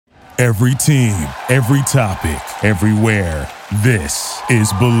Every team, every topic, everywhere. This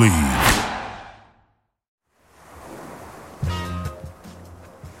is Believe.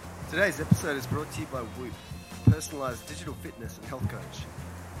 Today's episode is brought to you by Whoop, personalised digital fitness and health coach.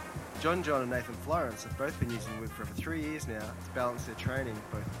 John and Nathan Florence have both been using Whoop for over 3 years now to balance their training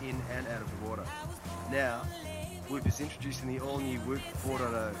both in and out of the water. Now, Whoop is introducing the all-new Whoop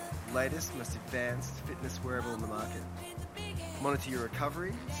 4.0, latest, most advanced fitness wearable on the market. Monitor your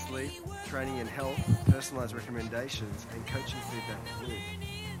recovery, sleep, training and health, personalised recommendations and coaching feedback with Whoop.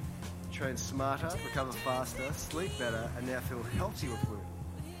 Train smarter, recover faster, sleep better and now feel healthy with Whoop.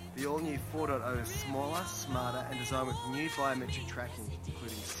 The all-new 4.0 is smaller, smarter and designed with new biometric tracking,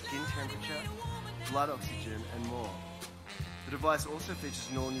 including skin temperature, blood oxygen and more. The device also features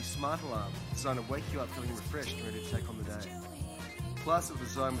an all-new smart alarm, designed to wake you up feeling refreshed and ready to take on the day. Plus, it was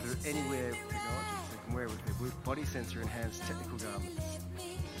designed with their Anywhere technology, so you can wear it with their Whoop body sensor enhanced technical garments.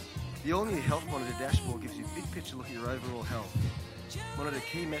 The all-new Health Monitor dashboard gives you a big picture look at your overall health. Monitor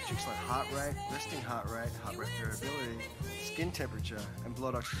key metrics like heart rate, resting heart rate variability, skin temperature, and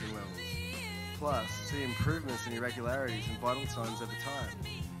blood oxygen levels. Plus, see improvements in irregularities and vital signs over time.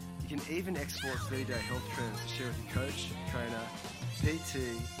 You can even export 30-day health trends to share with your coach, trainer, PT,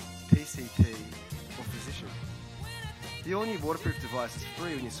 PCP, or physician. The all-new waterproof device is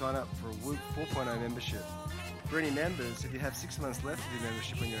free when you sign up for a Whoop 4.0 membership. For any members, if you have 6 months left of your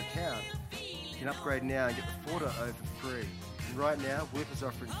membership on your account, you can upgrade now and get the 4.0 for free. And right now, Whoop is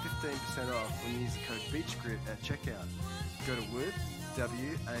offering 15% off when you use the code BEACHGRIT at checkout. Go to Whoop,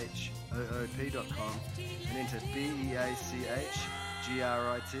 WHOOP.com and enter BEACHGRIT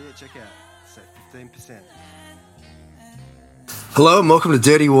at checkout. Save 15%. Hello and welcome to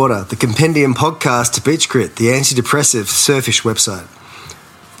Dirty Water, the compendium podcast to Beach Grit, the antidepressive surfish website.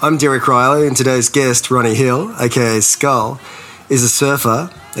 I'm Derek Riley and today's guest, Ronnie Hill, aka Skull, is a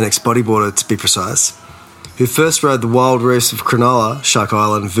surfer, an ex-bodyboarder to be precise, who first rode the wild reefs of Cronulla, Shark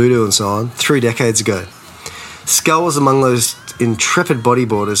Island, Voodoo and so on 3 decades ago. Skull was among those intrepid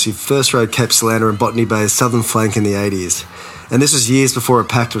bodyboarders who first rode Cape Solander and Botany Bay's southern flank in the 80s. And this was years before a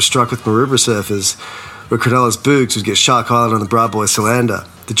pact was struck with Maroubra surfers, where Cronulla's Boogs would get Shark Island on the Braboy Solander,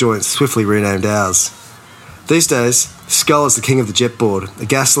 the joint swiftly renamed ours. These days, Skull is the king of the jetboard, a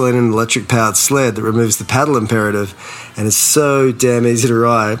gasoline and electric-powered sled that removes the paddle imperative and is so damn easy to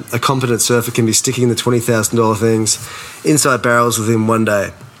ride, a competent surfer can be sticking the $20,000 things inside barrels within 1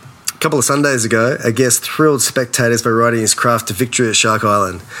 day. A couple of Sundays ago, a guest thrilled spectators by riding his craft to victory at Shark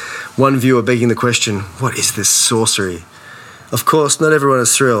Island. One viewer begging the question, what is this sorcery? Of course, not everyone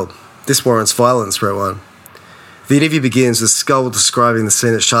is thrilled. This warrants violence, wrote one. The interview begins with Skull describing the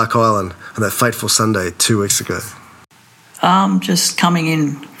scene at Shark Island on that fateful Sunday 2 weeks ago. Just coming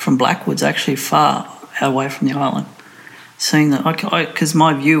in from Blackwoods, actually far away from the island, seeing that, because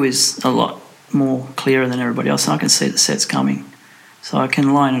my view is a lot more clearer than everybody else, and I can see the sets coming. So I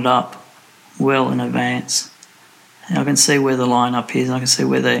can line it up well in advance. And I can see where the lineup is, and I can see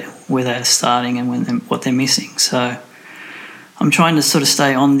where they're starting and what they're missing. So I'm trying to sort of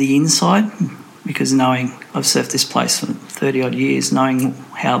stay on the inside because knowing I've surfed this place for 30 odd years, knowing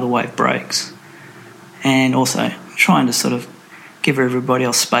how the wave breaks, and also trying to sort of give everybody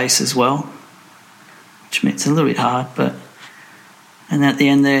else space as well, which makes it a little bit hard. And at the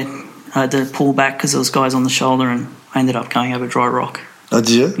end there, I had to pull back because there was guys on the shoulder, and I ended up going over dry rock. Oh, did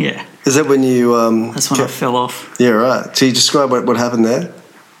you? Yeah. Is that when you... That's when I fell off. Yeah, right. So you describe what happened there?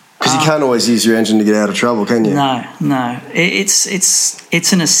 Because you can't always use your engine to get out of trouble, can you? No.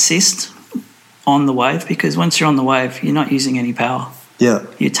 It's an assist on the wave, because once you're on the wave, you're not using any power. Yeah.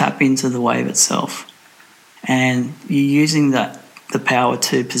 You tap into the wave itself, and you're using the power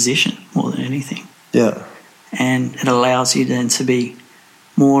to position more than anything. Yeah. And it allows you then to be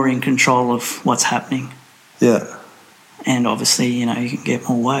more in control of what's happening. Yeah. And obviously, you can get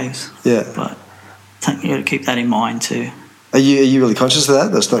more waves. Yeah. But you got to keep that in mind too. Are you really conscious of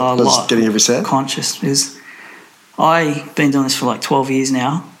that? That's not just getting every set? Conscious, because I've been doing this for like 12 years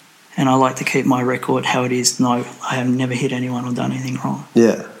now, and I like to keep my record how it is. No, I have never hit anyone or done anything wrong.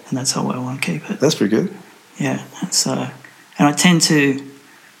 Yeah. And that's how I want to keep it. That's pretty good. Yeah. And I tend to...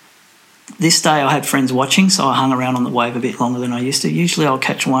 This day I had friends watching, so I hung around on the wave a bit longer than I used to. Usually I'll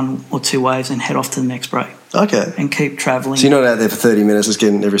catch 1 or 2 waves and head off to the next break. Okay. And keep travelling. So you're not out there for 30 minutes just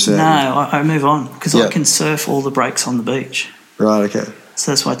getting every set? No, I move on because I can surf all the breaks on the beach. Right, okay.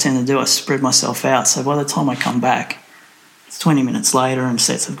 So that's what I tend to do. I spread myself out. So by the time I come back, it's 20 minutes later and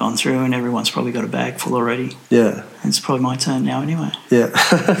sets have gone through and everyone's probably got a bag full already. Yeah. And it's probably my turn now anyway. Yeah.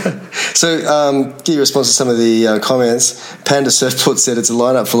 So, get your response to some of the comments. Panda Surfboard said it's a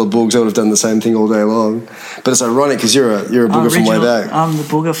lineup full of boogs that would have done the same thing all day long. But it's ironic because you're a booger from way back. I'm the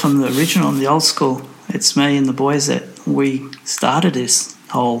booger from the original, the old school. It's me and the boys that we started this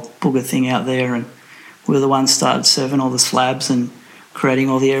whole booger thing out there, and we were the ones started serving all the slabs and creating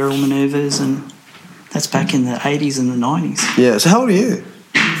all the aerial manoeuvres, and that's back in the 80s and the 90s. Yeah. So how old are you?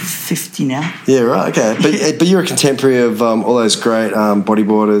 50 now. Yeah, right, okay. But you're a contemporary of all those great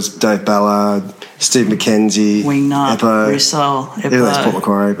bodyboarders, Dave Ballard, Steve McKenzie, Wingnut, Eppo. Brissell, Eppo. Even though it's Port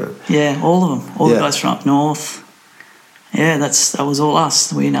Macquarie, but... Yeah, all of them. All Yeah. the guys from up north. Yeah, that was all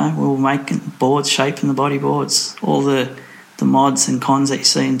us. We were making boards, shaping the bodyboards, all the mods and cons that you're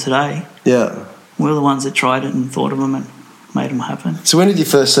seeing today. Yeah. We're the ones that tried it and thought of them and made them happen. So when did you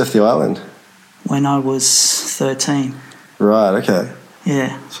first surf the island? When I was 13. Right, okay.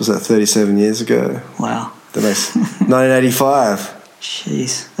 Yeah. So was that 37 years ago? Wow. That makes 1985.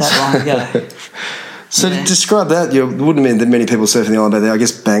 Jeez, that long ago. So Yeah. to describe that, there wouldn't have been that many people surfing the island back there. I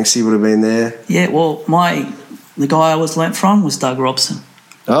guess Banksy would have been there. Yeah, well, the guy I was learnt from was Doug Robson.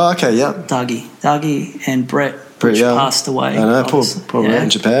 Oh, okay, yeah. Dougie and Brett, Brett which Young. passed away. I know, poor obviously. Brett in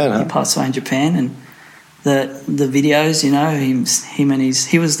Japan, huh? He passed away in Japan, and the videos, him and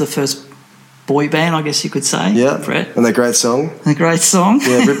he was the first boy band, I guess you could say. Yeah. Brett. And that great song. A great song.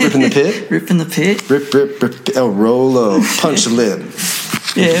 Yeah, Rip in the Pit. Rip in the Pit. Rip, El Rolo, Punch the Lip.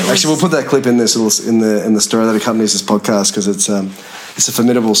 Yeah. Actually, we'll put that clip in this in the story that accompanies this podcast because it's a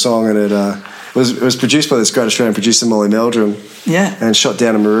formidable song, and it was produced by this great Australian producer Molly Meldrum. Yeah. And shot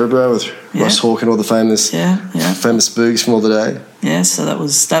down in Maroubra with Ross Hawke and all the famous famous boogs from all the day. Yeah. So that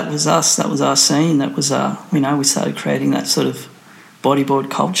was us. That was our scene. That was we started creating that sort of bodyboard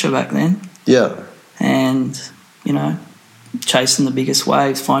culture back then. Yeah. And chasing the biggest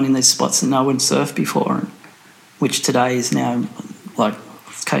waves, finding these spots that no one surfed before, which today is now like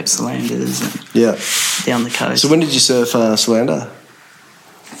Cape Salanders and down the coast. So when did you surf Solander?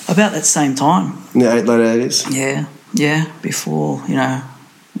 About that same time. In the late 80s? Yeah. Before,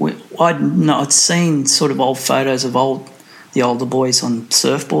 I'd seen sort of old photos of the older boys on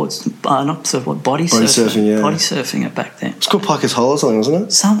surfboards, not surfboard, body surfing. Yeah. Body surfing it back then. It's called Pikers Hole or something, wasn't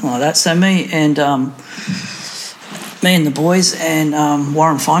it? Something like that. So me and the boys and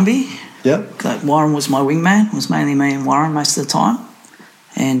Warren Fineby. Yeah. Warren was my wingman. It was mainly me and Warren most of the time.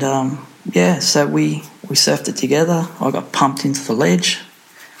 And so we surfed it together. I got pumped into the ledge.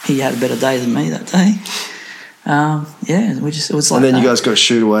 He had a better day than me that day. It was like. And then that. you guys got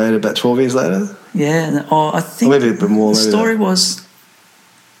shoot away at about 12 years later? Yeah, I think. Or maybe a bit more. The story was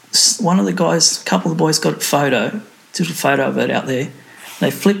one of the guys, a couple of the boys got took a photo of it out there.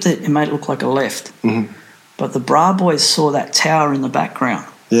 They flipped it and made it look like a left. Mm-hmm. But the Bra boys saw that tower in the background.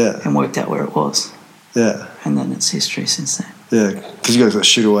 Yeah. And worked out where it was. Yeah. And then it's history since then. Yeah, because you guys got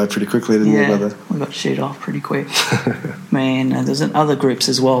shoot away pretty quickly, didn't you, brother? We got shoot off pretty quick. Man, there's other groups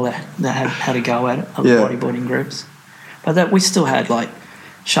as well that had a go at it, other bodyboarding groups. But we still had like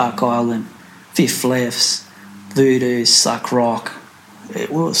Shark Island, Fifth Lefts, Voodoo, Suck Rock. We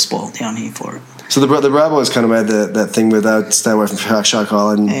were spoiled down here for it. So the Bra Boys kind of made that thing where they'd stay away from Shark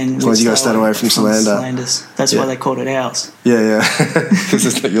Island and as long as you guys stayed away from Solander. That's why they called it ours. Yeah, because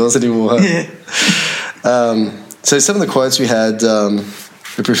it's not yours anymore. Yeah. So some of the quotes we had were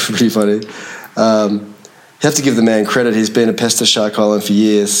pretty funny. You have to give the man credit. He's been a pest to Shark Island for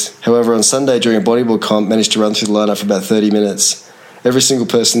years. However, on Sunday during a bodyboard comp, managed to run through the lineup for about 30 minutes. Every single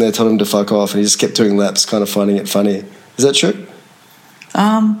person there told him to fuck off, and he just kept doing laps, kind of finding it funny. Is that true?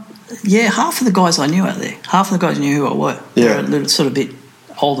 Yeah, half of the guys I knew out there. Half of the guys knew who I were. Yeah. They're a little sort of bit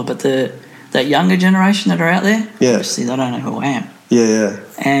older, but that younger generation that are out there, obviously they don't know who I am. Yeah.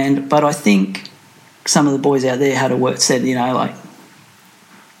 But I think some of the boys out there had a word said, like,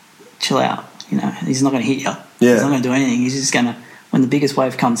 chill out. He's not going to hit you. Yeah. He's not going to do anything. He's just going to, when the biggest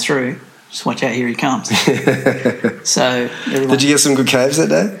wave comes through, just watch out, here he comes. So did you get some good caves that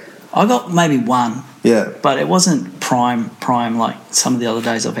day? I got maybe one. Yeah. But it wasn't prime like some of the other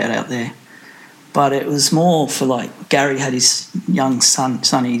days I've had out there. But it was more for like Gary had his young son,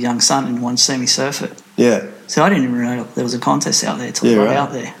 and wanted to see me surf it. Yeah. So I didn't even know there was a contest out there till I got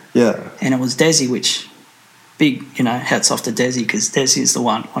out there. Yeah. And it was Desi, which big, hats off to Desi, because Desi is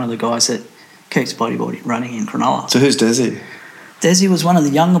one of the guys that keeps bodyboarding running in Cronulla. So who's Desi? Desi was one of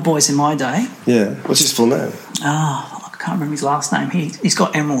the younger boys in my day. Yeah. What's his full name? I can't remember his last name. He's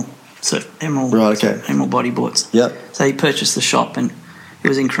got Emerald bodyboards. Yeah. So he purchased the shop and he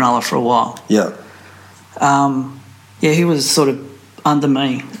was in Cronulla for a while. Yeah. He was sort of under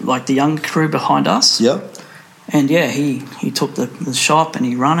me, like the young crew behind us. Yeah. And yeah, he took the shop and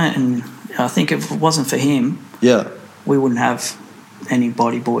he run it, and I think if it wasn't for him, Yeah. we wouldn't have any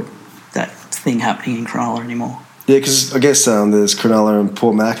bodyboard, that thing happening in Cronulla anymore. Yeah, because I guess there's Cronulla and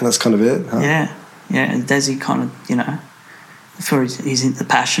Port Mac, and that's kind of it. Huh? Yeah, and Desi kind of, he's in the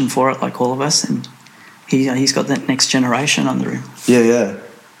passion for it like all of us, and he's got that next generation under him. Yeah.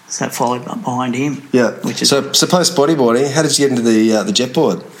 So that followed up behind him. Yeah. Which is so post bodyboarding, how did you get into the jet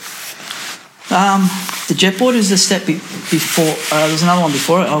board? The jet board is the step before. There was another one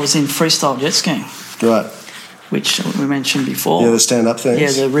before it. I was in freestyle jet skiing. Right. Which we mentioned before. Yeah, the stand-up things.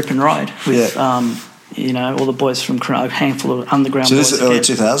 Yeah, the rip and ride with, all the boys from Cronulla, a handful of underground so boys. So this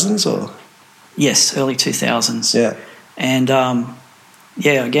is early 2000s or? Yes, early 2000s. Yeah. And,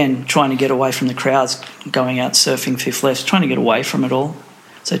 again, trying to get away from the crowds, going out surfing fifth left, trying to get away from it all.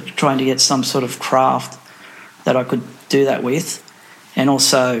 So trying to get some sort of craft that I could do that with. And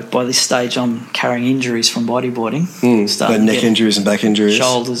also, by this stage, I'm carrying injuries from bodyboarding. Like neck injuries and back injuries.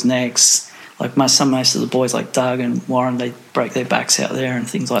 Shoulders, necks. Like most of the boys like Doug and Warren, they break their backs out there and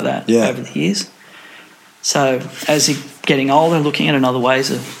things like that over the years. So as you're getting older, looking at another ways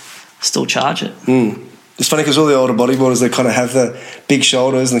to still charge it. It's funny because all the older bodyboarders, they kind of have the big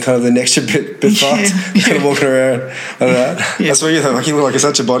shoulders and kind of the necks a bit fucked. Kind of walking around like that. That's why you look like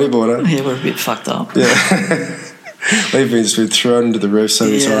such a bodyboarder. Yeah, we're a bit fucked up. Yeah. We've just been thrown into the roof so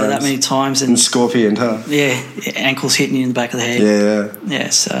many times. Yeah, that many times. And scorpion, huh? Yeah, ankles hitting you in the back of the head. Yeah.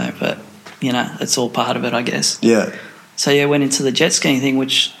 So, but, it's all part of it, I guess. Yeah. So, went into the jet skiing thing,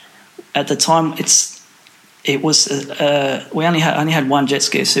 which at the time we only had one jet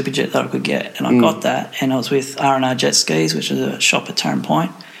ski, a super jet that I could get, and I got that, and I was with R&R Jet Skis, which is a shop at Tarrant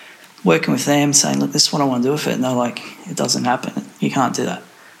Point, working with them, saying, look, this is what I want to do with it, and they're like, it doesn't happen, you can't do that.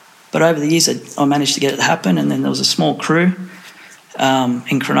 But over the years, I managed to get it to happen, and then there was a small crew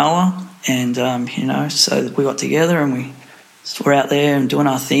in Cronulla, and, so we got together and we were out there and doing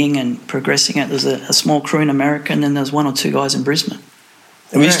our thing and progressing it. There was a small crew in America, and then there was one or two guys in Brisbane.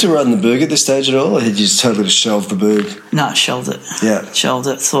 And were you still riding the Boog at this stage at all, or did you just totally just shelve the Boog? No, shelved it. Yeah. Shelved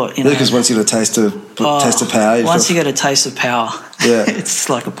it. Thought, because once you get a taste of power... Once you get a taste of power, yeah, it's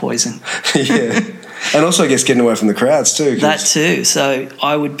like a poison. Yeah. And also, I guess, getting away from the crowds too. That too. So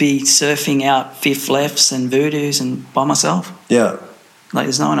I would be surfing out fifth lefts and voodoos and by myself. Yeah. Like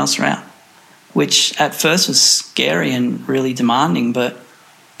there's no one else around, which at first was scary and really demanding, but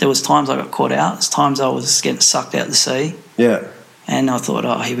there was times I got caught out. There's times I was getting sucked out the sea. Yeah. And I thought,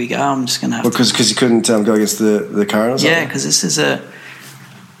 oh, here we go. I'm just going to have because you couldn't go against the current or something? Yeah, because this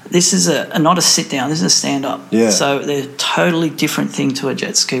is not a sit down. This is a stand up. Yeah. So they're a totally different thing to a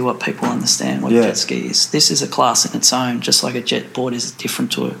jet ski. What people understand what a jet ski is. This is a class in its own, just like a jet board is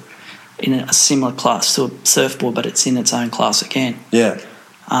different to a similar class to a surfboard, but it's in its own class again. Yeah.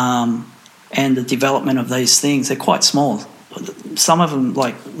 And the development of these things, they're quite small. Some of them,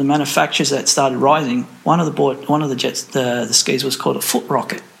 like the manufacturers that started rising, one of the jets, the skis was called a foot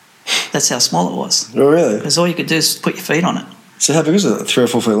rocket. That's how small it was. Oh, really? Because all you could do is put your feet on it. So how big was it? 3 or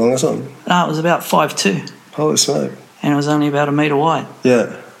 4 feet long or something? No, it was about 5'2". Holy smoke. And it was only about a metre wide.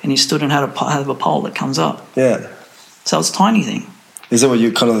 Yeah. And you stood and had a pole that comes up. Yeah. So it was a tiny thing. Is that what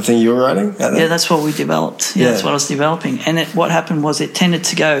the thing you were riding? Yeah, that's what we developed. Yeah, that's what I was developing. And what happened was it tended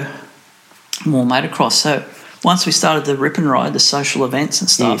to go more motocross. So once we started the rip and ride, the social events and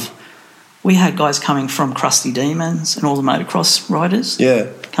stuff, we had guys coming from Krusty Demons and all the motocross riders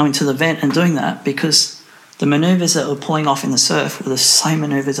coming to the event and doing that because the manoeuvres that were pulling off in the surf were the same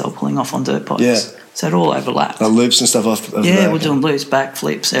manoeuvres that were pulling off on dirt bikes. Yeah. So it all overlapped. Like loops and stuff off the back. We're doing loops, back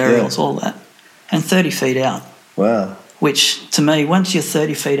flips, aerials, all that. And 30 feet out. Wow. Which, to me, once you're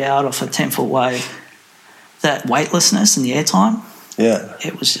 30 feet out off a 10-foot wave, that weightlessness and the airtime,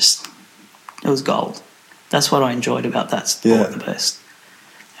 it was gold. That's what I enjoyed about that sport the best.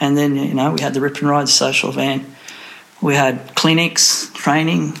 And then, we had the Rip and Ride social event. We had clinics,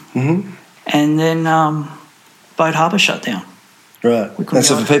 training, and then Boat Harbour shut down. Right. And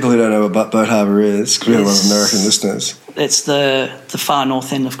so for people who don't know what Boat Harbour is, because we have a lot of American listeners. It's the far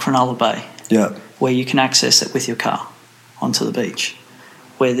north end of Cronulla Bay. Yeah. Where you can access it with your car onto the beach.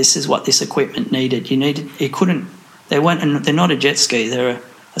 Where this is what this equipment needed. They're not a jet ski, they're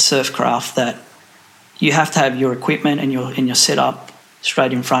a surf craft that you have to have your equipment and your setup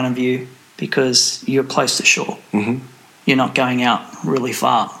straight in front of you because you're close to shore. Mm-hmm. You're not going out really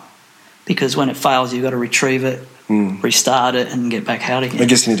far because when it fails, you've got to retrieve it, restart it, and get back out again. I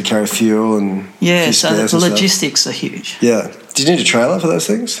guess you need to carry fuel and so the logistics are huge. Yeah. Did you need a trailer for those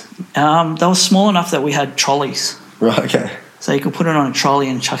things? They were small enough that we had trolleys. Right. Okay. So you could put it on a trolley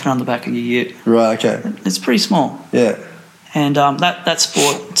and chuck it on the back of your ute. Right. Okay. It's pretty small. Yeah. And that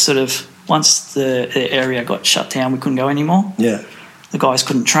sport sort of once the area got shut down, we couldn't go anymore. Yeah. The guys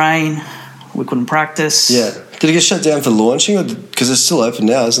couldn't train. We couldn't practice. Yeah. Did it get shut down for launching, or because it's still open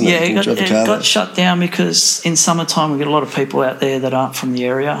now, isn't it? Yeah, it got shut down because in summertime we get a lot of people out there that aren't from the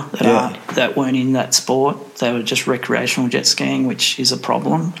area, that weren't in that sport. They were just recreational jet skiing, which is a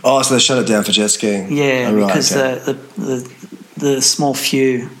problem. Oh, so they shut it down for jet skiing. Yeah, oh, right, because okay. the small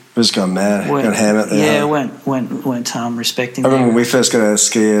few We're just going mad, going ham out there. Yeah, weren't respecting. I remember when we first got out of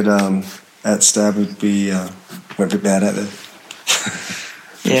ski at Stab, we went a bit bad out there.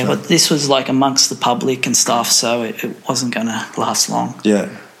 Yeah, but this was like amongst the public and stuff, so it wasn't going to last long. Yeah.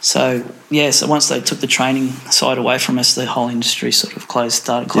 So once they took the training side away from us, the whole industry sort of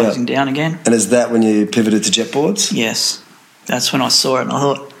started closing down again. And is that when you pivoted to jet boards? Yes. That's when I saw it and I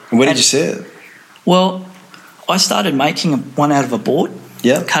thought... And where did you see it? Well, I started making one out of a board,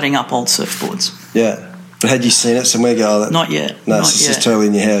 yeah, cutting up old surfboards. Yeah. But had you seen it somewhere? Not yet. No, it's just totally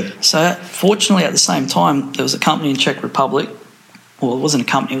in your head. So fortunately at the same time, there was a company in Czech Republic. Well, it wasn't a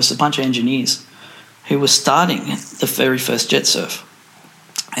company, it was a bunch of engineers who were starting the very first jet surf.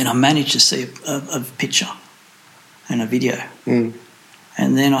 And I managed to see a picture and a video. Mm.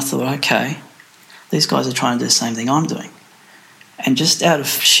 And then I thought, okay, these guys are trying to do the same thing I'm doing. And just out of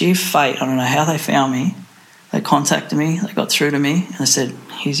sheer fate, I don't know how they found me, they contacted me, they got through to me, and they said,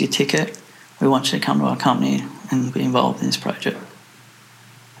 here's your ticket, we want you to come to our company and be involved in this project.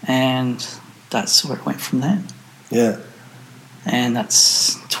 And that's where it went from there. Yeah. And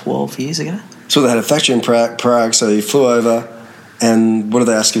that's 12 years ago. So they had a factory in Prague, so you flew over, and what did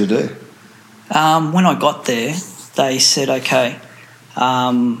they ask you to do? When I got there, they said, okay,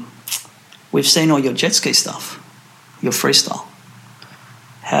 we've seen all your jet ski stuff, your freestyle.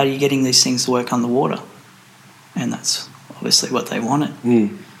 How are you getting these things to work underwater? And that's obviously what they wanted.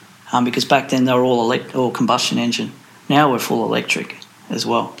 Mm. Because back then they were all combustion engine. Now we're full electric as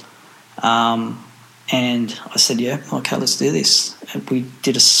well. And I said, yeah, okay, let's do this. We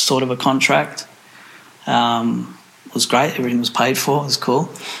did a sort of a contract. It was great. Everything was paid for. It was cool.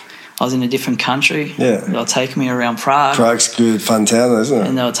 I was in a different country. Yeah. They were taking me around Prague. Prague's a good, fun town, isn't it?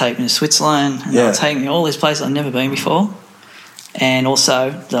 And they were taking me to Switzerland. And they were taking me all these places I'd never been before. And also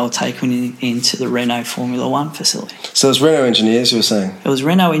they were taking me into the Renault Formula One facility. So it was Renault engineers, you were saying? It was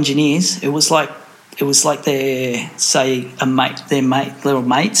Renault engineers. It was like their little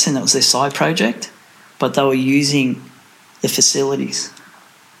mates, and it was their side project. But they were using the facilities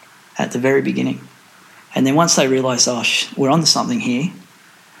at the very beginning. And then once they realised, we're onto something here,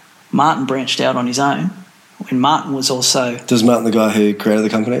 Martin branched out on his own. When Martin was also... Does Martin the guy who created the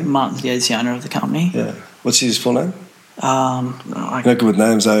company? Martin, yeah, he's the owner of the company. Yeah. What's his full name? Not good with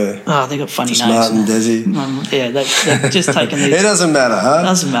names, are you? Oh, they got funny just names. Martin, Desi. Yeah, they've just taken these... It doesn't matter, huh?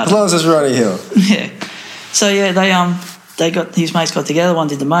 Doesn't matter. As long as it's Ronnie Hill. Yeah. So, yeah, his mates got together. One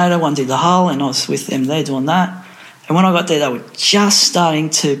did the motor, one did the hull, and I was with them there doing that. And when I got there, they were just starting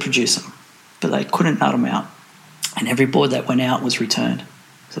to produce them, but they couldn't nut them out. And every board that went out was returned. It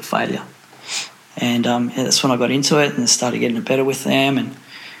was a failure. And that's when I got into it and started getting it better with them.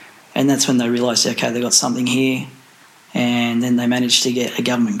 And that's when they realised, okay, they got something here. And then they managed to get a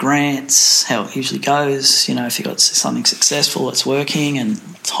government grants, how it usually goes. You know, if you got something successful, it's working and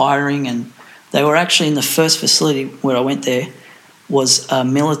it's hiring. And they were actually in the first facility where I went there was a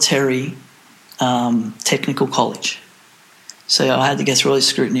military technical college. So I had to go through all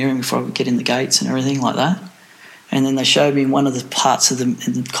this scrutineering before I could get in the gates and everything like that. And then they showed me one of the parts of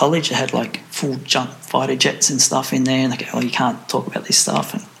the college that had like full jump fighter jets and stuff in there. And they go, you can't talk about this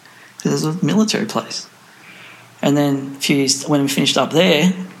stuff. And it was a military place. And then a few years, when we finished up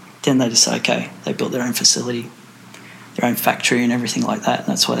there, then they just said, okay, they built their own facility, their own factory and everything like that. And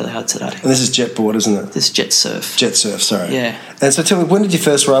that's where they are today. And this is jet board, isn't it? This is jet surf. Jet surf, sorry. Yeah. And so tell me, when did you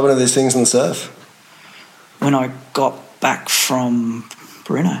first ride one of these things on the surf? When I got back from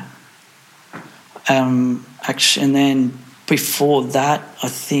Brunei. Actually, and then before that, I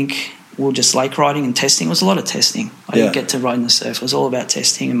think we were just lake riding and testing. It was a lot of testing. I didn't get to ride in the surf. It was all about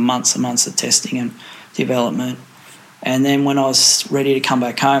testing and months of testing and development. And then when I was ready to come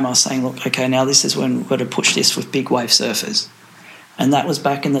back home, I was saying, look, okay, now this is when we've got to push this with big wave surfers. And that was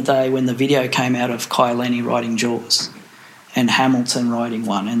back in the day when the video came out of Kai Lenny riding Jaws and Hamilton riding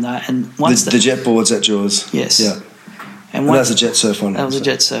one. And once the jet boards at Jaws? Yes. Yeah. And that was a jet surf one? That was a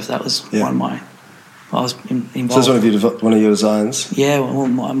jet surf. That was one of my... I was involved. So that was one of your designs? Yeah, well,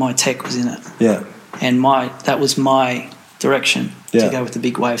 my tech was in it. Yeah. And that was my direction to go with the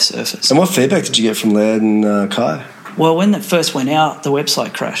big wave surfers. And what feedback did you get from Laird and Kai? Well, when it first went out, the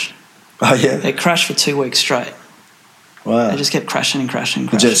website crashed. Oh, yeah? It crashed for 2 weeks straight. Wow. It just kept crashing and crashing and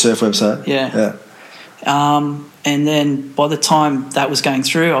crashing. The Jet Surf website? Yeah. And then by the time that was going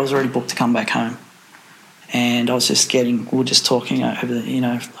through, I was already booked to come back home. And I was just we were just talking over the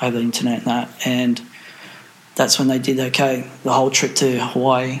internet and that. And that's when they did, the whole trip to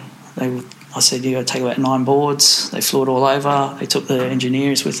Hawaii. I said, you got to take about 9 boards. They flew it all over. They took the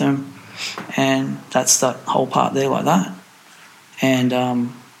engineers with them. And that's that whole part there like that.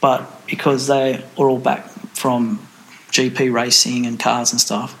 And but because they were all back from GP racing and cars and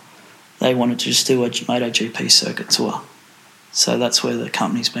stuff, they wanted to just do a MotoGP circuit tour. So that's where the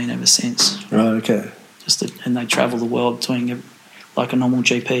company's been ever since. Right, okay. And they travel the world doing it like a normal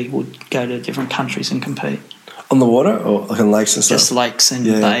GP would go to different countries and compete. On the water or like on lakes and stuff? Just lakes and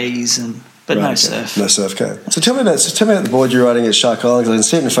bays, but no surf. No surf, okay. So tell me about the board you're riding at Shark Island, because I can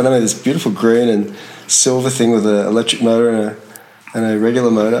see it in front of me, this beautiful green and silver thing with an electric motor and a regular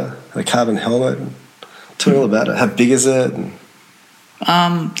motor and a carbon helmet. Tell me all about it. How big is it?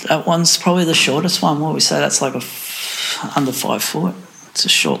 That one's probably the shortest one. What would we say? That's like under 5 foot. It's a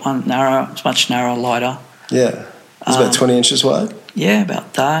short one, narrow. It's much narrower, lighter. Yeah. It's about 20 inches wide? Yeah,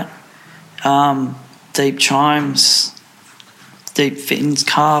 about that. Deep chimes, deep fins,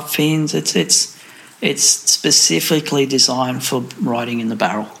 carved fins. It's specifically designed for riding in the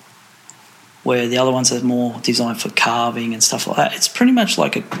barrel, where the other ones are more designed for carving and stuff like that. It's pretty much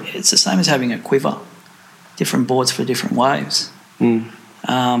it's the same as having a quiver, different boards for different waves.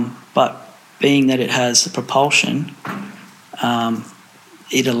 But being that it has the propulsion,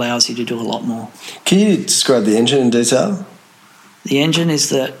 it allows you to do a lot more. Can you describe the engine in detail? The engine is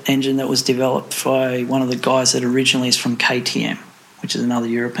the engine that was developed by one of the guys that originally is from KTM, which is another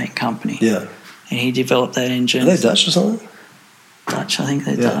European company. Yeah. And he developed that engine. Are they Dutch or something? Dutch, I think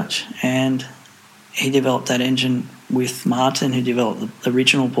they're Dutch. And he developed that engine with Martin, who developed the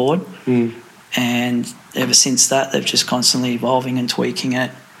original board. And ever since that, they've just constantly evolving and tweaking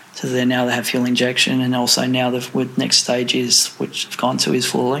it. So now they have fuel injection, and also now the next stage is, which they've gone to, is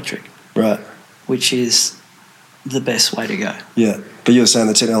full electric. Right. Which is the best way to go. Yeah. But you were saying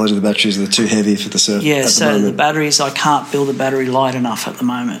the technology of the batteries are too heavy for the surf. Yeah, so the batteries, I can't build a battery light enough at the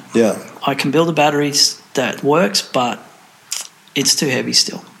moment. Yeah. I can build a battery that works, but it's too heavy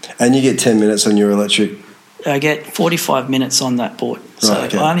still. And you get 10 minutes on your electric? I get 45 minutes on that board. So right,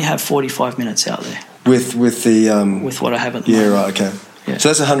 okay. I only have 45 minutes out there. With the... with what I have at the moment. Yeah, right, okay. Yeah. So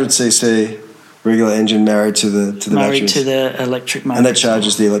that's a 100cc regular engine married to the batteries? Married to the electric motor. And that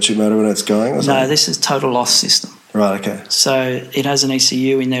charges the electric motor when it's going? Or no, this is total loss system. Right, okay. So it has an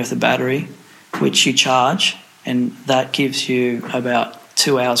ECU in there with a battery, which you charge, and that gives you about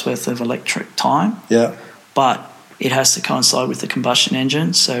 2 hours worth of electric time. Yeah. But it has to coincide with the combustion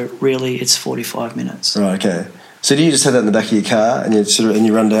engine, so really it's 45 minutes. Right, okay. So do you just have that in the back of your car and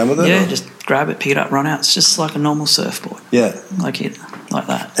you run down with it? Yeah, or? just grab it, pick it up, run out. It's just like a normal surfboard. Yeah. Like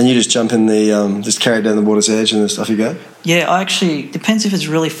that. And you just jump in just carry it down the water's edge and off you go? Yeah, I actually, depends if it's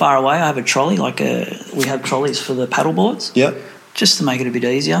really far away. I have a trolley, we have trolleys for the paddle boards. Yeah. Just to make it a bit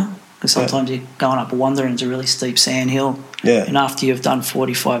easier, because sometimes you're going up a wander and it's a really steep sand hill. Yeah. And after you've done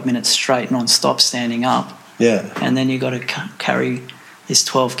 45 minutes straight non-stop standing up, yeah, and then you've got to carry this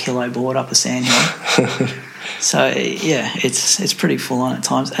 12-kilo board up a sand hill. So, yeah, it's pretty full on at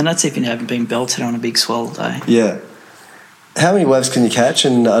times. And that's if you haven't been belted on a big swell day. Yeah. How many waves can you catch?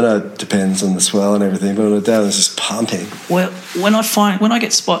 And I know it depends on the swell and everything, but on a day that's just pumping. Well, when I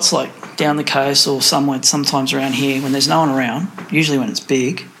get spots like down the coast or somewhere, sometimes around here, when there's no one around, usually when it's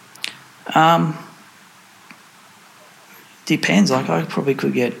big, depends. Like I probably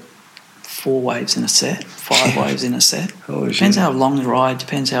could get 4 waves in a set, 5 waves in a set. Depends how long the ride,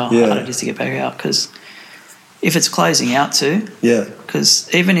 depends how hard it is to get back out. Because if it's closing out too, because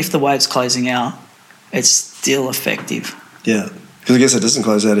even if the wave's closing out, it's still effective. Yeah, because I guess it doesn't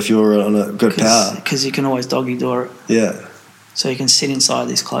close out if you're on a good power. Because you can always doggy door it. Yeah. So you can sit inside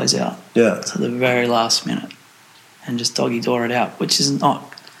this closeout to the very last minute and just doggy door it out, which is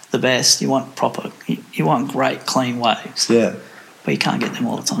not the best. You want great clean waves. Yeah. But you can't get them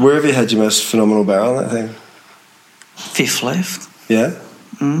all the time. Where have you had your most phenomenal barrel on that thing? 5th left. Yeah?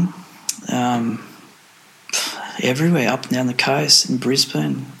 Everywhere, up and down the coast, in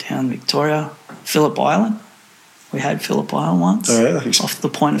Brisbane, down Victoria, Phillip Island. We had Phillip Island once. Oh, yeah? Off the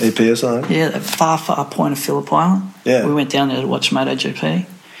point of... EP or something? Yeah, that far, far point of Phillip Island. Yeah. We went down there to watch MotoGP,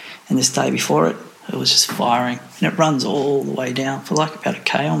 and this day before it, it was just firing. And it runs all the way down for like about a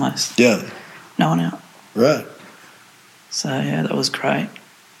K almost. Yeah. No one out. Right. So, yeah, that was great.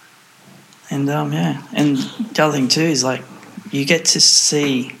 And, and the other thing too is, like, you get to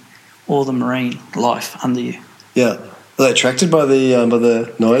see all the marine life under you. Yeah. Are they attracted by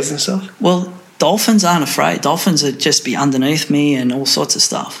the noise and stuff? Well, dolphins aren't afraid. Dolphins would just be underneath me and all sorts of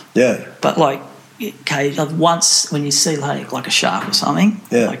stuff. Yeah. But, like, cage. Once when you see like a shark or something,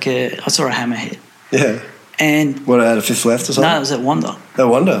 Yeah. I saw a hammerhead, Yeah. and What, out of fifth left or something? no, it was at Wanda. No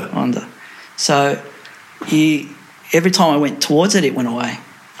wonder. So every time I went towards it, it went away.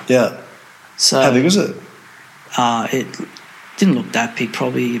 Yeah. So How big was it? it didn't look that big,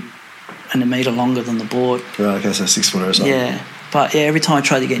 probably a metre longer than the board. Right, okay, so 6 foot or something. Yeah, but every time I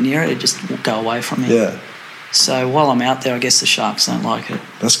tried to get near it, it just would go away from me. Yeah. So while I'm out there, I guess the sharks don't like it.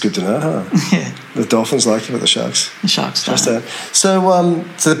 That's good to know, huh? Yeah, The dolphins like it, but the sharks the sharks don't. just don't. So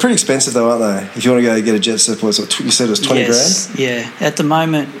they're pretty expensive though, aren't they? If you want to go get a jet surf, you said it was 20 grand? Yeah. At the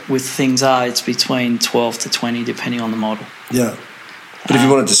moment, with things it's between 12 to 20, depending on the model. Yeah. But if you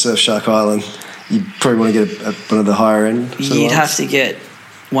wanted to surf Shark Island, you probably want to get one of the higher end sort of You'd ones? have to get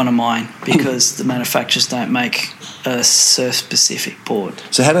one of mine because the manufacturers don't make a surf-specific board.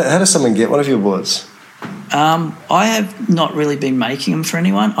 So how does someone get one of your boards? I have not really been making them for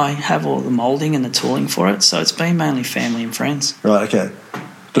anyone. I have all the moulding and the tooling for it, so it's been mainly family and friends. Right, okay.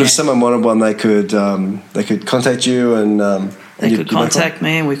 But if someone wanted one, they could contact you and They could contact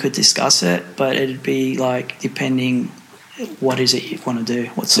me and we could discuss it, but it'd be like depending what is it you want to do,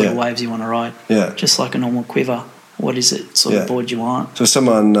 what sort of waves you want to ride. Yeah. Just like a normal quiver. What is it sort of board you want? So if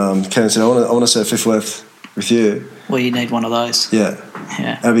someone came and said, I want to surf fifth left with you. Well, you need one of those. Yeah.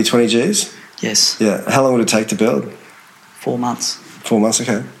 Yeah. That'd be 20 Gs? Yes. Yeah. How long would it take to build? 4 months. 4 months,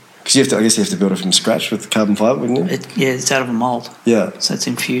 okay. Because I guess you have to build it from scratch with carbon fibre, wouldn't you? It's out of a mould. Yeah. So it's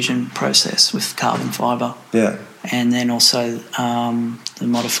infusion process with carbon fibre. Yeah. And then also the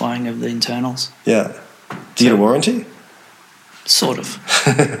modifying of the internals. Yeah. Do you get a warranty? Sort of.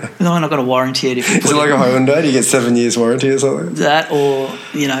 No, I've not got a warranty it if you Is it like a Hyundai? Do you get 7 years warranty or something? that, or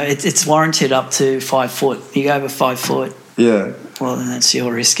it's warranted up to 5 foot. You go over 5 foot, Yeah. well, then that's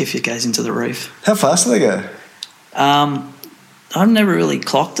your risk if it goes into the roof. How fast do they go? I've never really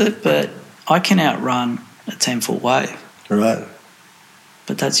clocked it, but I can outrun a 10-foot wave. Right.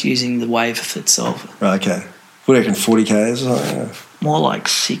 But that's using the wave itself. Right, okay. What do you reckon, 40 Ks or something? Yeah, More like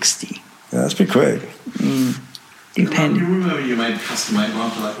 60. that's pretty quick. Depending. You remember you made custom-made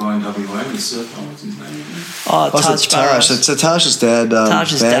one for that guy in WA with the surf on, what's his name again? Oh, Oh, so Taj Taj. Barrows. So Taj's dad,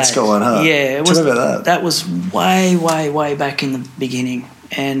 Taj's Vance dad. got one, huh? Yeah, it was. Tell me about that. That was way, way, way back in the beginning,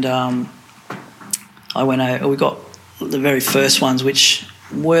 and I went over. We got the very first ones, which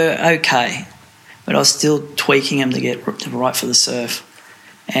were okay, but I was still tweaking them to get right for the surf.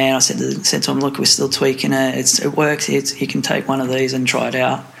 And I said to him, "Look, we're still tweaking it. It works. You can take one of these and try it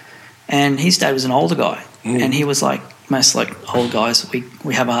out." And his dad was an older guy, and he was like, most like old guys,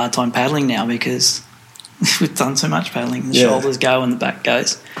 we have a hard time paddling now because we've done so much paddling. The shoulders go and the back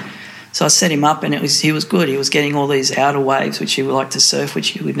goes. So I set him up, and he was good. He was getting all these outer waves, which he would like to surf, which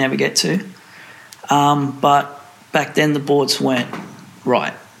he would never get to. But back then the boards weren't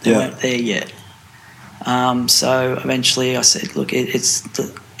right. They weren't there yet. So eventually I said, look,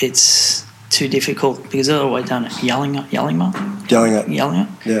 it's too difficult because I've always done it yelling up. Yelling up.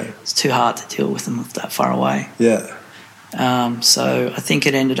 Yeah. It's too hard to deal with them that far away. Yeah. So I think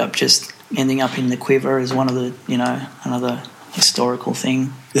it ended up just ending up in the quiver as one of the, another historical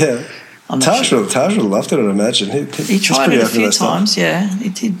thing. Yeah. Taj would have loved it, I'd imagine. He tried it a few times, yeah.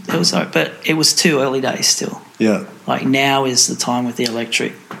 It did. It was, but it was too early days still. Yeah. Like now is the time with the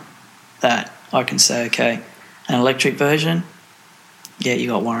electric that I can say, okay, an electric version, yeah, you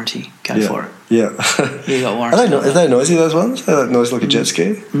got warranty. Go for it. Yeah. You got warranty. Are they noisy, those ones? Are they noisy like a jet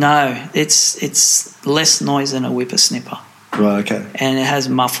ski? No, it's less noise than a whippersnipper. Right, okay. And it has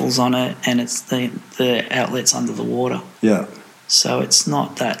muffles on it, and it's the outlets under the water. Yeah. So it's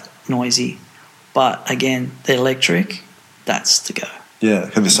not that noisy. But again, the electric, that's to go. Yeah,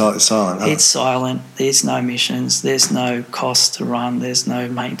 it can be silent. Huh? It's silent. There's no emissions. There's no cost to run. There's no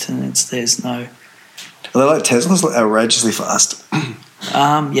maintenance. There's no... Are they like Teslas, like outrageously fast?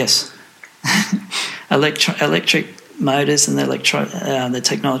 Yes. Electric motors and the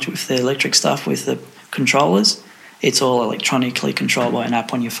technology with the electric stuff with the controllers, it's all electronically controlled by an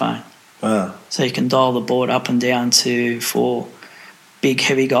app on your phone. Wow. So you can dial the board up and down for big,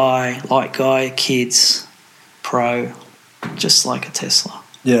 heavy guy, light guy, kids, pro, just like a Tesla.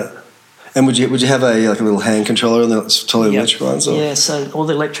 Yeah. And would you have a little hand controller on the totally electric ones? Or? Yeah, so all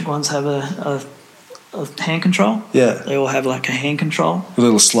the electric ones have a hand control. Yeah. They all have like a hand control. A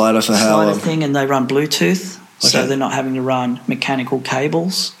little slider for how... Slider thing, and they run Bluetooth, so Okay. they're not having to run mechanical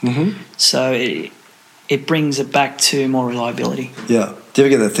cables. Mm-hmm. So it brings it back to more reliability. Yeah. Do you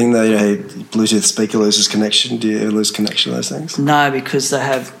ever get that thing though, Bluetooth speaker loses connection? Do you ever lose connection to those things? No, because they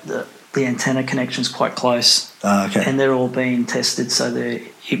have the antenna connections quite close. Okay. And they're all being tested so that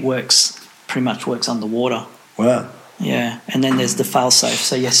it pretty much works underwater. Wow. Yeah, and then there's the fail-safe,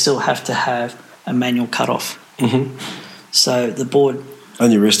 so you still have to have a manual cutoff. Mm-hmm. So the board,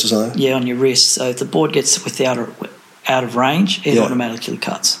 On your wrist or something? yeah, on your wrist. So if the board gets out of range, it Yeah. automatically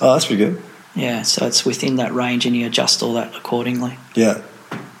cuts. Oh, that's pretty good. Yeah, so it's within that range, and you adjust all that accordingly. Yeah.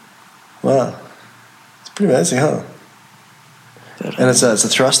 Wow. It's pretty amazing, huh? But, And it's a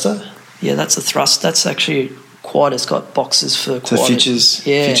thruster? yeah, that's a thrust. That's actually quad. It's got boxes for quad. So futures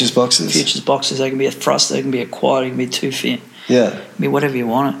boxes? Futures boxes. They can be a thrust, they can be a quad, they can be two fit. Yeah. It can be whatever you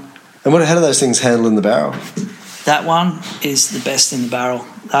want it. And how do those things handle in the barrel? That one is the best in the barrel.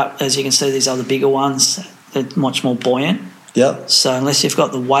 That, as you can see, these are the bigger ones. They're much more buoyant. Yep. So unless you've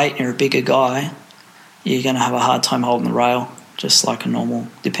got the weight and you're a bigger guy, you're going to have a hard time holding the rail, just like a normal,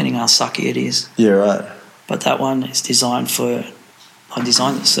 depending on how sucky it is. Yeah, right. But that one is designed for, I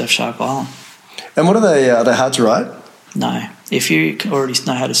designed it to Surfshark Island. And what are they hard to ride? No. If you already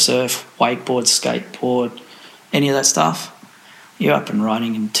know how to surf, wakeboard, skateboard, any of that stuff, you're up and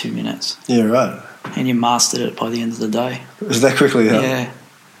running in 2 minutes. Yeah, right. And you mastered it by the end of the day. Is that quickly? Huh? Yeah.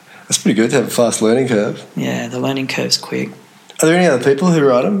 That's pretty good to have a fast learning curve. Yeah, the learning curve's quick. Are there any other people who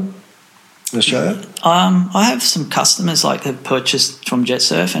ride them in Australia? I have some customers like they've purchased from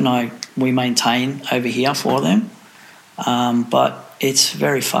JetSurf, and we maintain over here for them. But it's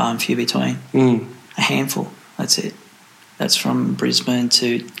very far and few between. A handful, that's it. That's from Brisbane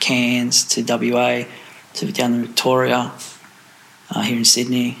to Cairns to WA to down to Victoria, here in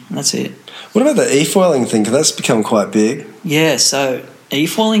Sydney, and that's it. What about the e-foiling thing? Because that's become quite big. Yeah, so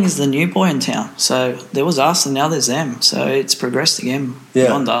e-foiling is the new boy in town. So there was us and now there's them. So it's progressed again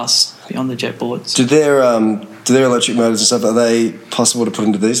beyond us, beyond the jet boards. Do their electric motors and stuff, are they possible to put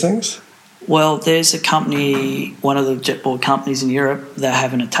into these things? Well, there's a company, one of the jet board companies in Europe, that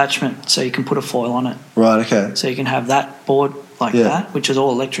have an attachment so you can put a foil on it. Right, okay. So you can have that board like that, which is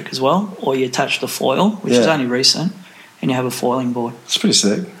all electric as well, or you attach the foil, which is only recent, and you have a foiling board. It's pretty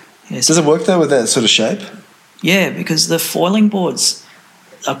sick. Yes. Does it work though with that sort of shape? Yeah, because the foiling boards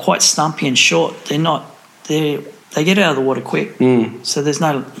are quite stumpy and short. They get out of the water quick. So there's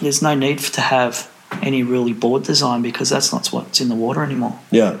no need to have any really board design, because that's not what's in the water anymore.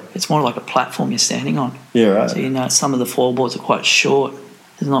 Yeah. It's more like a platform you're standing on. Yeah, right. So some of the foil boards are quite short.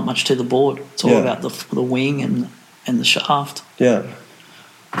 There's not much to the board. It's all about the wing and the shaft. Yeah.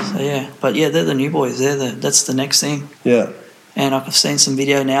 So but they're the new boys. That's the next thing. Yeah. And I've seen some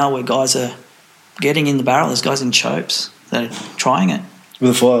video now where guys are getting in the barrel. There's guys in chopes that are trying it.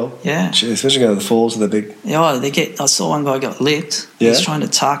 With a foil? Yeah. Jeez, especially going to the falls, they're big. Yeah, I saw one guy got lipped. Yeah. He's trying to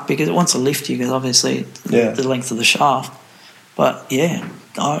tuck because it wants to lift you, because obviously the length of the shaft. But they're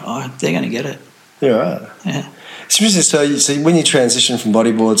going to get it. Yeah, right. Yeah. It's interesting. So when you transition from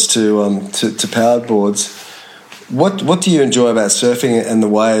bodyboards to powered boards, what do you enjoy about surfing and the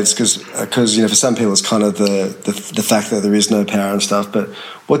waves? Because for some people it's kind of the fact that there is no power and stuff. But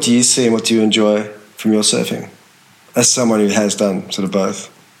what do you see and what do you enjoy from your surfing, as someone who has done sort of both?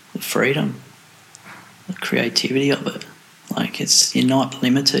 The freedom, the creativity of it. Like you're not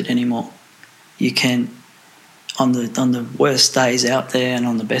limited anymore. You can, on the worst days out there and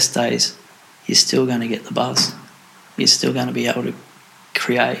on the best days, you're still going to get the buzz. You're still going to be able to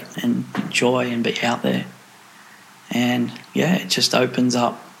create and enjoy and be out there. And it just opens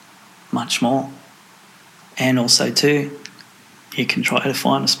up much more. And also too, you can try to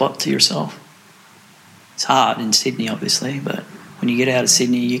find a spot to yourself. It's hard in Sydney, obviously, but when you get out of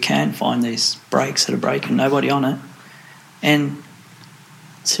Sydney, you can find these breaks that are breaking, nobody on it. And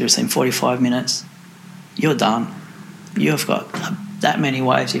seriously, in 45 minutes, you're done. You've got that many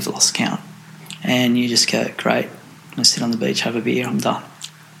waves, you've lost count. And you just go, great, I'm going to sit on the beach, have a beer, I'm done.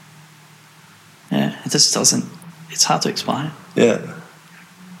 Yeah, it just doesn't, it's hard to explain. Yeah.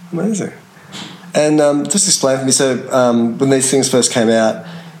 Amazing. And just explain for me, so when these things first came out,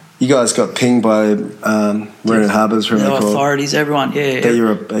 you guys got pinged by Marine Harbours, the authorities, everyone, that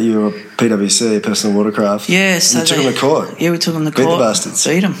you're a PWC, personal watercraft. Yeah, so you took them to court. Yeah, we took them to court. Beat the bastards.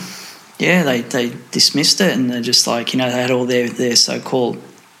 Beat them. Yeah, they dismissed it, and they're just like, they had all their so-called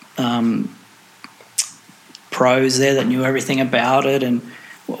pros there that knew everything about it. And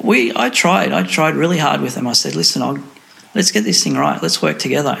I tried really hard with them. I said, listen, let's get this thing right. Let's work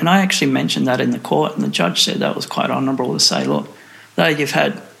together. And I actually mentioned that in the court, and the judge said that was quite honourable to say, look, though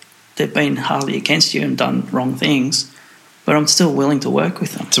they've been hardly against you and done wrong things, but I'm still willing to work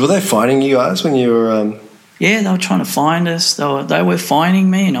with them. So were they finding you guys when you were... Yeah, they were trying to find us. They were finding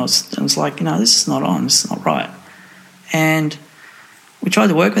me, and I was like, this is not on, this is not right. And we tried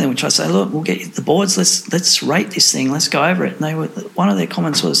to work with them. We tried to say, look, we'll get you the boards, let's rate this thing, let's go over it. And one of their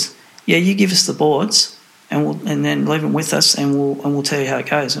comments was, yeah, you give us the boards and then leave them with us, and we'll tell you how it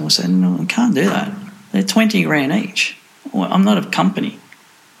goes. And we said, no, we can't do that. They're $20,000 each. I'm not a company.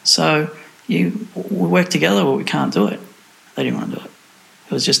 So we work together or we can't do it. They didn't want to do it.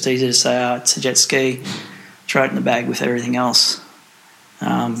 It was just easy to say, oh, it's a jet ski, throw it in the bag with everything else.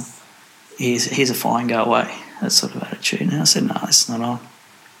 He's a fine, go away. That sort of attitude. And I said, no, it's not on.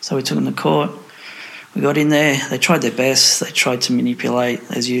 So we took him to court. We got in there. They tried their best. They tried to manipulate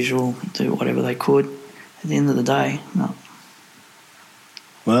as usual, do whatever they could. At the end of the day, no.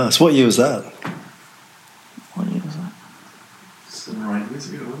 Wow. So what year was that? What year was that? 7 or 8 years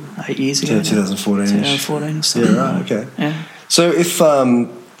ago, wasn't it? 8 years ago. Yeah, 2014. 2014 or something. Yeah, right. Okay. Yeah. So if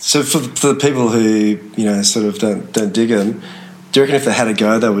so for the people who sort of don't dig them, do you reckon if they had a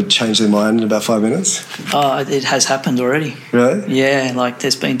go, they would change their mind in about 5 minutes? Oh, it has happened already. Really? Yeah, like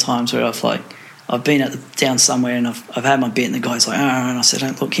there's been times where I've been down somewhere and I've had my bit and the guy's like, oh, and I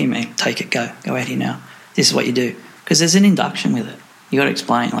said, look here, man, take it, go out here now. This is what you do. Because there's an induction with it. You got to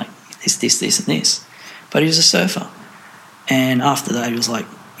explain like this, and this. But he was a surfer. And after that, he was like,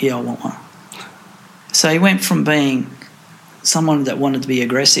 yeah, I want one. So he went from being someone that wanted to be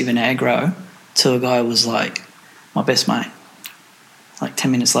aggressive and aggro to a guy who was like my best mate. Like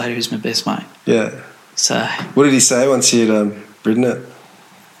 10 minutes later, he was my best mate. Yeah. So what did he say once he had ridden it?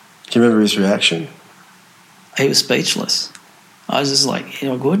 Do you remember his reaction? he was speechless. I was just like,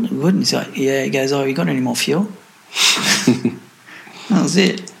 good? And he's like, yeah. He goes, oh, you got any more fuel? That was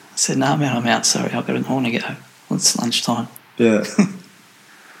it. I said, no, man, I'm out. Sorry, I want to go. It's lunchtime. Yeah.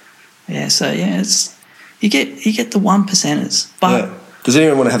 Yeah, so yeah, it's you get the 1%ers, but yeah. Does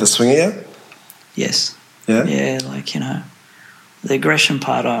anyone want to have a swing at you? yes, Yeah. yeah, like the aggression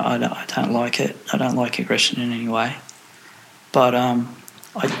part, I don't like it. I don't like aggression in any way, but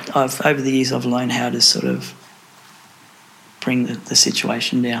I've over the years I've learned how to sort of bring the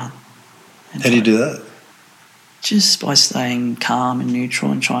situation down. How do you do that? Just by staying calm and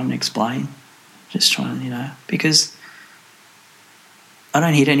neutral and trying to explain. Just trying, because I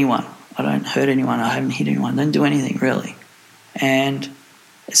don't hit anyone. I don't hurt anyone. I haven't hit anyone. I don't do anything really. And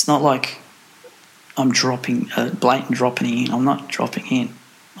it's not like I'm blatant dropping in. I'm not dropping in.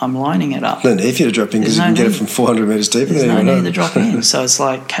 I'm lining it up. No need for you to drop in because you can get it from 400 metres deeper. There's no need to drop in. So it's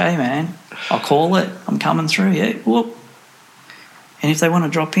like, okay, man, I'll call it. I'm coming through. Yeah, whoop. And if they want to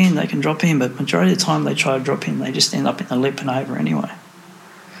drop in, they can drop in. But majority of the time they try to drop in, they just end up in the lip and over anyway.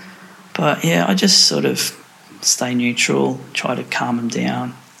 But yeah, I just sort of stay neutral, try to calm them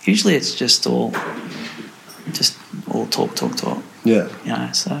down. Usually it's just all talk.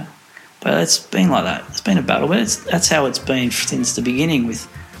 Yeah. So, but it's been like that. It's been a battle, but that's how it's been since the beginning, with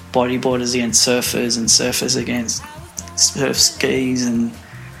bodyboarders against surfers and surfers against surf skis, and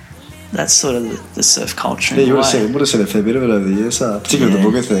that's sort of the surf culture. Yeah, you would have seen a fair bit of it over the years, particularly the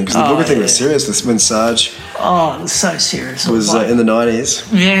booger thing, because the booger thing was serious. When Sarge it was so serious. Was in the 90s.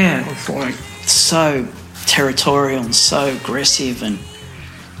 Yeah, it was like so territorial and so aggressive, and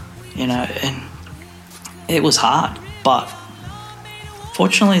and it was hard, but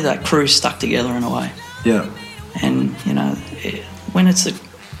fortunately that crew stuck together in a way. Yeah. And when it's a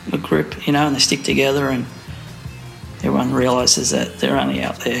group, and they stick together, and everyone realises that they're only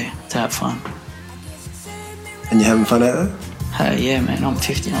out there to have fun. And you're having fun out there? Hey, yeah, man, I'm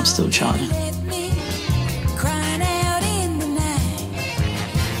 50 and I'm still charging.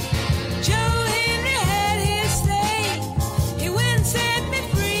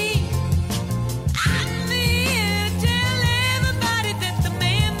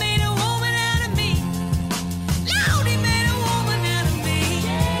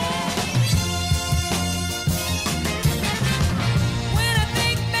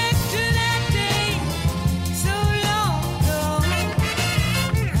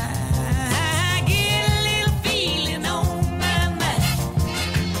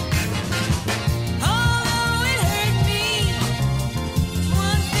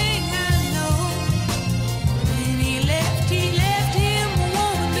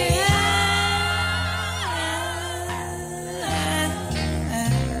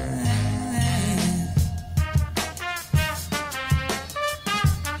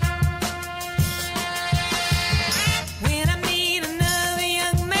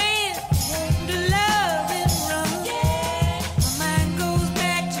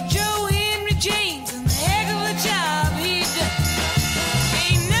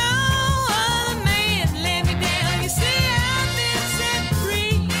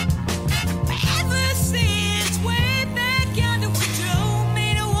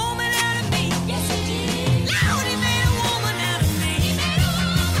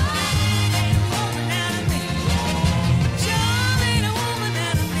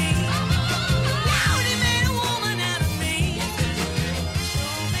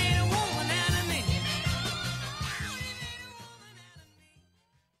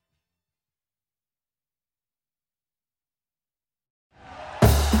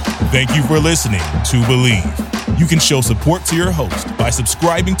 Thank you for listening to Believe. You can show support to your host by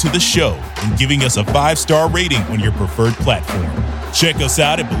subscribing to the show and giving us a 5-star rating on your preferred platform. Check us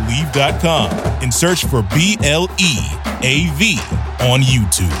out at Believe.com and search for BLEAV on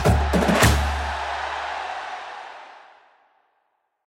YouTube.